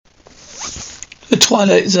The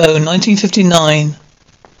Twilight Zone, 1959.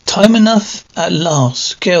 Time enough at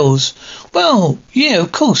last. Girls. Well, yeah,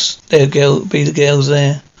 of course there'll be the girls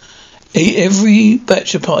there. Every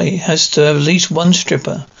bachelor party has to have at least one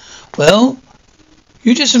stripper. Well,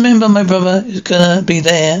 you just remember my brother is gonna be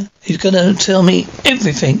there. He's gonna tell me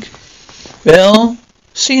everything. Well,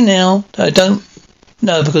 see now that I don't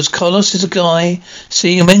know because Carlos is a guy.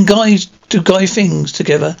 See, and when guys do guy things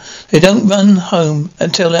together, they don't run home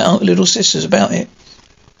and tell their little sisters about it.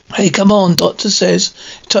 Hey, come on, doctor says.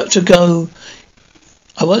 Touch a go.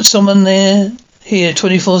 I want someone there, here,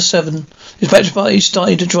 24/7. This bachelor party is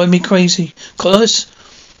starting to drive me crazy. Carlos,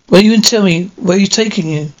 will you tell me where he's taking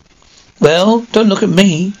you? Well, don't look at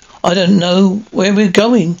me. I don't know where we're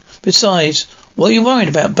going. Besides, what are you worried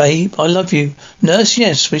about, babe? I love you. Nurse,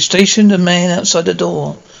 yes, we stationed a man outside the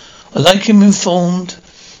door. I like him informed.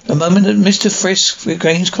 The moment that Mr. Frisk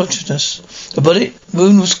regains consciousness, the bullet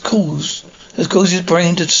wound has caused his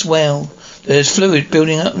brain to swell. There's fluid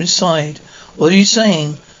building up inside. What are you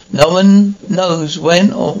saying? No one knows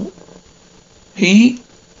when or he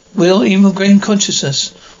will even regain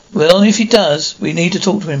consciousness. Well, if he does, we need to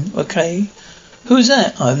talk to him, okay? Who is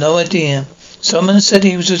that? I have no idea. Someone said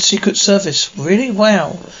he was a Secret Service. Really?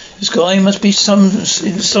 Wow. This guy must be in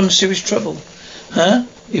some serious trouble. Huh?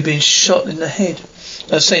 He's been shot in the head.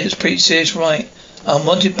 I say that's pretty serious, right? I'm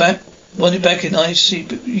wanted back in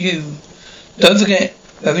ICU. Don't forget,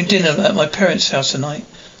 we're having dinner at my parents' house tonight.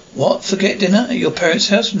 What? Forget dinner at your parents'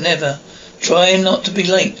 house? Never. Try not to be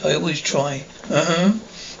late. I always try.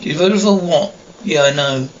 You voted for what? Yeah, I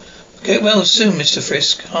know. Get well soon, Mr.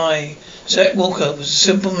 Frisk. Hi. Zack Walker was a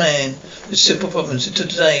simple man with simple problems. Until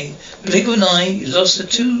today, blink of an eye, he lost the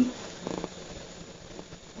 2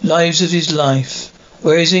 lives of his life.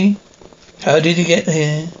 Where is he? How did he get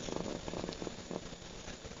here?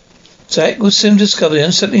 Zack will soon discover the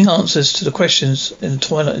unsettling answers to the questions in the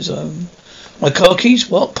Twilight Zone. My car keys?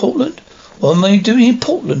 What? Portland? What am I doing in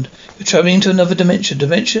Portland? You're travelling into another dimension.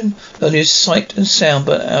 Dimension only is sight and sound,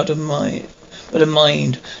 but a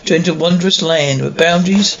mind. Journey to a wondrous land with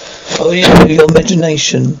boundaries only your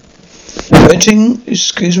imagination.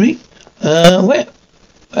 Excuse me? Where?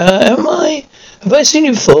 Am I? Have I seen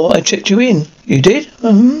you before? I checked you in. You did?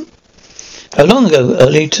 How long ago?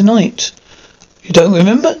 Early tonight. You don't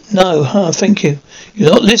remember? No. Thank you.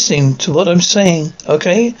 You're not listening to what I'm saying,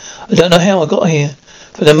 okay? I don't know how I got here.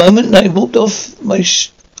 For the moment I walked off my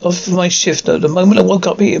shift, the moment I woke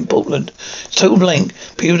up here in Portland, it's total blank.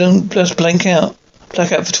 People don't just black out for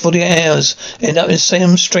 48 hours, end up in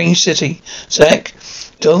some strange city. Zack,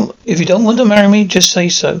 if you don't want to marry me, just say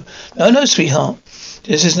so. No, sweetheart.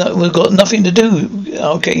 We've got nothing to do.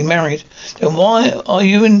 I'll get you married. Then why are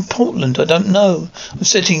you in Portland? I don't know. I'm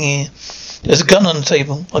sitting here. There's a gun on the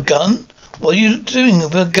table. A gun? What are you doing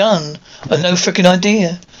with a gun? I've no freaking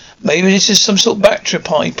idea. Maybe this is some sort of bachelor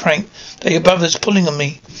party prank that your brother's pulling on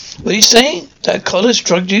me. What are you saying? That Collis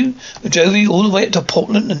drugged you, drove you all the way up to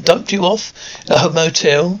Portland and dumped you off at a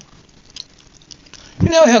motel? You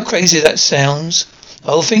know how crazy that sounds?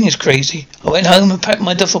 The whole thing is crazy. I went home and packed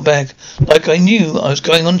my duffel bag like I knew I was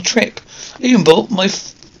going on a trip. I even bought my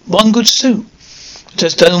one good suit. I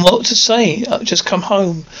just don't know what to say. I'll just come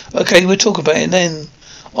home. Okay, we'll talk about it then.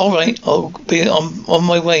 All right, I'll be on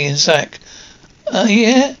my way in Zack.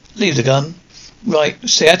 Yeah? Leave the gun. Right,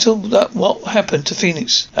 Seattle, what happened to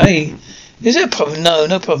Phoenix? Hey, is there a problem?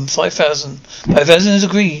 No problem. 5,000. 5,000 is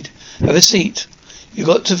agreed. Have a seat. You've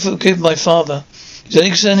got to forgive my father. His only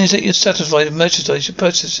concern is that you're satisfied with merchandise you're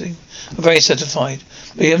purchasing. I'm very satisfied.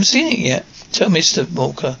 But you haven't seen it yet. Tell Mr.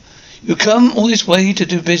 Walker. You come all this way to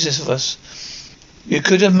do business with us. You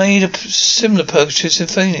could have made a similar purchase in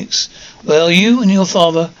Phoenix. Well, you and your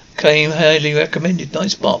father came highly recommended.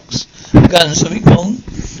 Nice box. A gun, something wrong?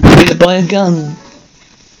 I need to buy a gun.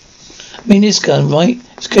 I mean this gun, right?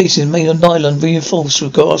 Its case is made of nylon reinforced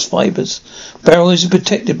with glass fibers. Barrel is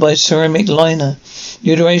protected by a ceramic liner.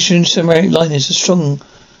 New generation ceramic liners are strong,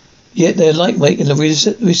 yet they're lightweight and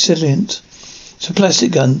resilient. It's a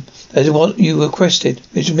plastic gun. That is what you requested,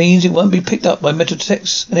 which means it won't be picked up by metal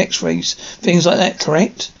detectors and x-rays. Things like that,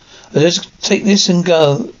 correct? I'll just take this and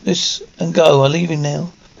go. I'm leaving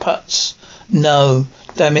now. Putz. No.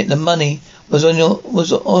 Damn it, the money was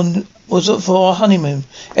for our honeymoon.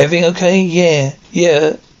 Everything okay? Yeah.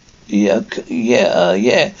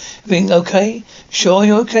 Everything okay? Sure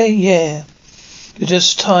you're okay? Yeah. You're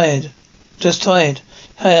just tired.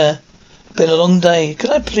 Hey, been a long day. Could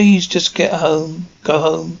I please just go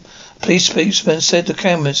home? Police spokesman said the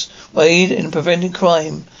cameras will aid in preventing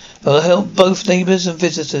crime. It will help both neighbours and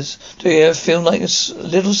visitors to feel like it's a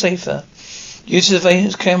little safer. Use of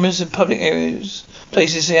surveillance cameras in public areas,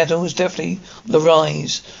 places in Seattle is definitely on the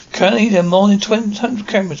rise. Currently, there are more than 200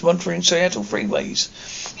 cameras monitoring Seattle freeways.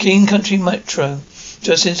 King Country Metro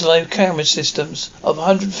just installed camera systems of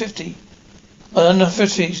 150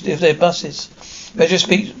 of their buses. Metro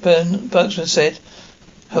spokesman said,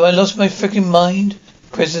 "Have I lost my freaking mind?"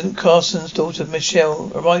 President Carson's daughter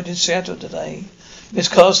Michelle arrived in Seattle today. Miss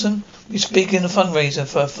Carson will be speaking at a fundraiser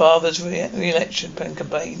for her father's re-election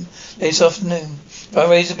campaign this afternoon.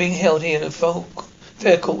 Fundraiser being held here at the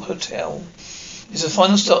Faircourt Hotel. It's the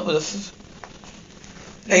final stop with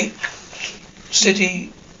the 8th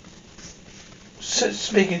city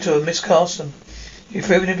speaking to her, Miss Carson. You've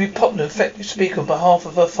proven to be a popular, effective speaker on behalf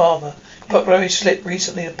of her father. Popularity slipped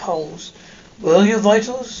recently in polls. Will your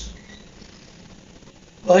vitals?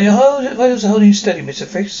 Well, your vitals are holding steady, Mr.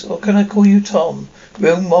 Fix, or can I call you Tom?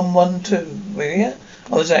 Room 112. Maria?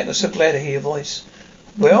 Oh, Zach, I'm so glad to hear your voice.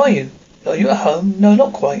 Where are you? Are you at home? No,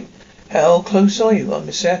 not quite. How close are you? I'm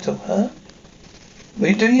in Seattle, huh? What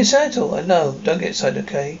are you doing in Seattle? I know. Don't get excited,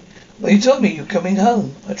 okay? Well, you told me you were coming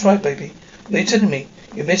home. I tried, baby. What are you telling me?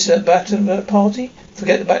 You missed that bachelor party?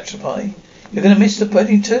 Forget the bachelor party. You're going to miss the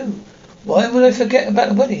wedding too. Why would I forget about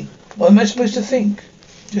the wedding? What am I supposed to think?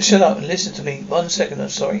 Just shut up and listen to me. 1 second, I'm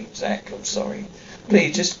sorry. Zach, I'm sorry.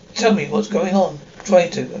 Please, just tell me what's going on. Try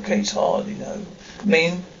to. Okay, it's hard, you know. I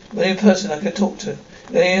mean, the only person I can talk to.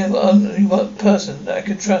 The only one person that I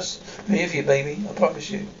can trust. Forgive you, baby. I promise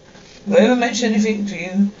you. Have I ever mentioned anything to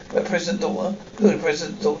you about President's daughter? Good,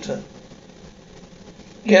 President's daughter.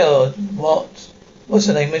 God, what? What's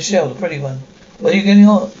her name? Michelle, the pretty one. What are you getting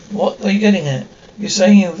on? What are you getting at? You're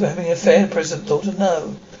saying you're having an affair with President's daughter?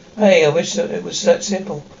 No. Hey, I wish that it was that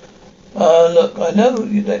simple. Look, I know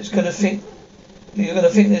you're going to think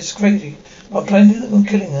this is crazy. I'm planning on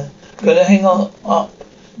killing her. I'm going to hang up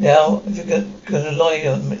now if you're going to lie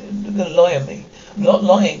on me. I'm not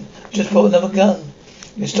lying. I just bought another gun.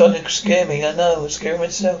 You're starting to scare me. I know. I'm scaring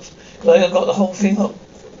myself. Like I got the whole thing up,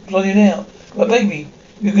 plotted out. But baby,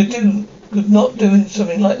 you could not do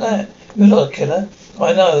something like that. You're not a killer.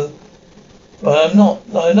 I know. But I'm not.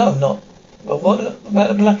 I know I'm not. But what about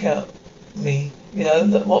the blackout? Me? You know,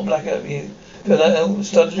 what blackout you? Feel like I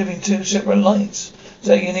started living two separate lives.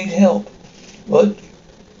 So you need help. What?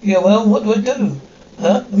 Yeah, well, what do I do?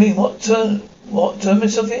 Huh? I mean, turn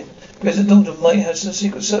myself in? President daughter might have some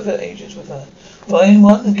Secret Service agents with her. Find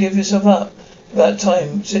one and give yourself up. About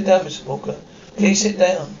time. Sit down, Mr. Walker. Please sit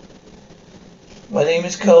down. My name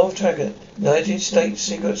is Carl Taggart, United States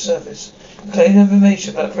Secret Service. Claim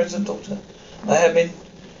information about President daughter. I have been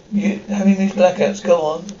having these blackouts. Go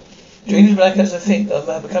on. During these blackouts, I think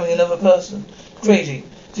I'm becoming another person. Crazy.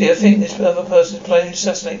 See, I think this other person is planning to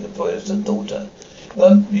assassinate the President's daughter.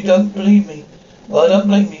 You don't believe me? Well, I don't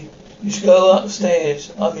blame you. You should go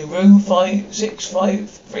upstairs. I'm in room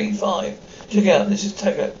 6535. Check out. This is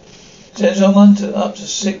Taggart. Send someone up to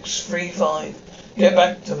 635. Get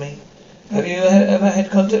back to me. Have you ever had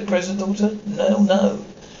contact with President's daughter? No.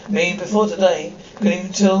 Me, before today, couldn't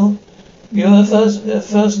even tell you her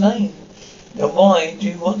first name. Then why do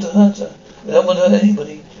you want to hurt her? I don't want to hurt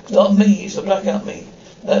anybody. It's not me, it's the blackout me.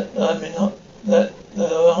 That I'm in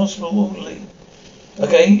hospital orderly.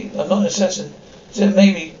 Okay, I'm not an assassin. So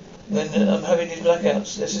maybe when I'm having these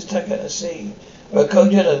blackouts, this is Taggart at sea.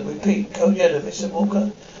 Code yellow, repeat, code yellow, Mr.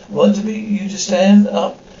 Walker. I want you to stand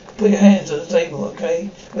up, put your hands on the table, okay?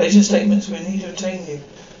 Raise your statements, we need to retain you.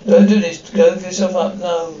 Don't do this, go for yourself up,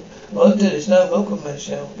 no. I won't do this, no, welcome,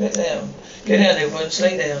 Michelle. Get down, everyone,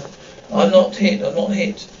 stay down. I'm not hit.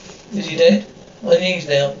 Is he dead? On your knees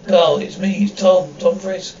now. Carl, it's me, it's Tom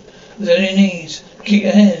Frisk. Is on your knees. Keep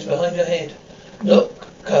your hands behind your head. Look,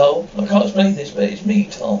 Carl, I can't explain this, but it's me,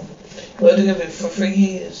 Tom. We worked together for 3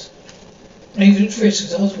 years. Even Frisk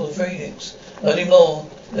is a hospital in Phoenix. Only more.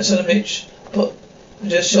 That son of a bitch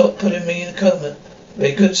putting me in a coma. But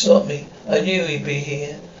he couldn't stop me. I knew he'd be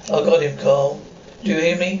here. I got him, Carl. Do you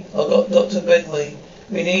hear me? I got Dr. Benway.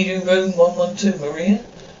 We need you in room 112, Maria.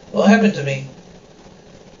 What happened to me?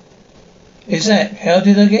 It's Zach. How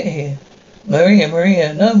did I get here?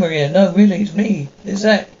 Maria. No, really, it's me. It's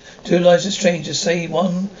Zach. 2 lives of strangers say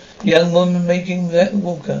one young woman making that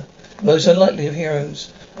Walker. Most unlikely of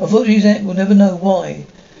heroes. Unfortunately, Zach will never know why.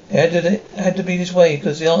 It had to be this way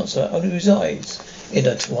because the answer only resides in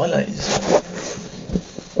the twilight zone.